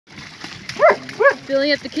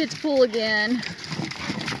Filling up the kids' pool again.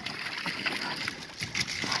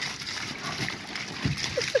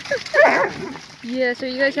 Yeah, so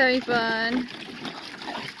you guys having fun?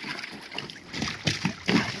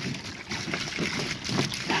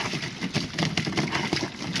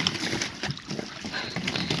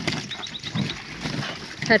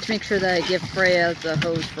 Had to make sure that I give Freya the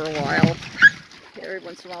hose for a while. Every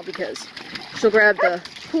once in a while, because she'll grab the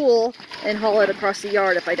pool and haul it across the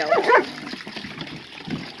yard if I don't.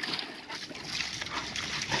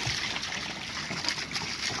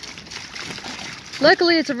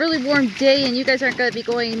 Luckily, it's a really warm day and you guys aren't going to be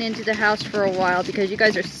going into the house for a while because you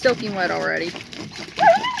guys are soaking wet already.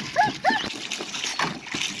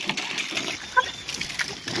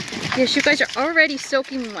 Yes, you guys are already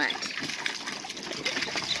soaking wet.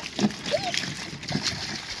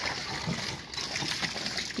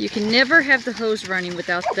 You can never have the hose running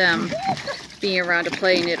without them being around to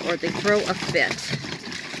play in it or they throw a fit.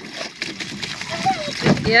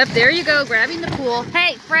 Yep, there you go, grabbing the pool.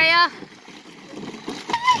 Hey, Freya!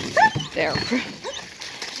 There.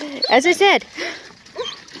 As I said,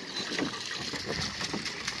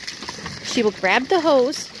 she will grab the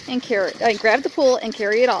hose and grab the pool and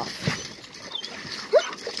carry it off.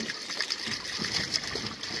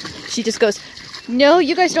 She just goes, no,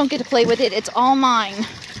 you guys don't get to play with it. It's all mine.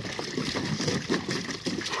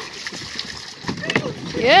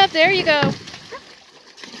 Yep, there you go.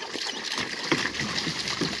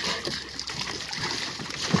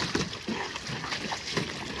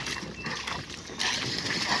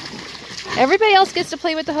 Everybody else gets to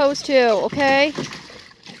play with the hose too, okay?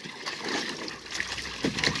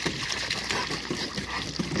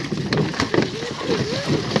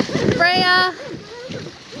 Freya!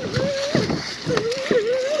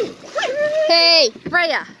 Hey,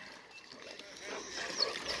 Freya!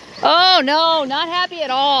 Oh no, not happy at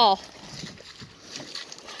all.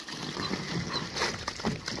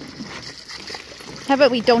 How about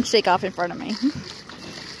we don't shake off in front of me?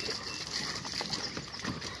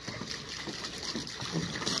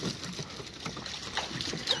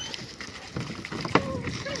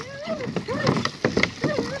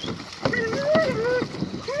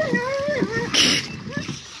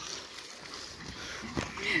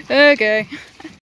 Okay.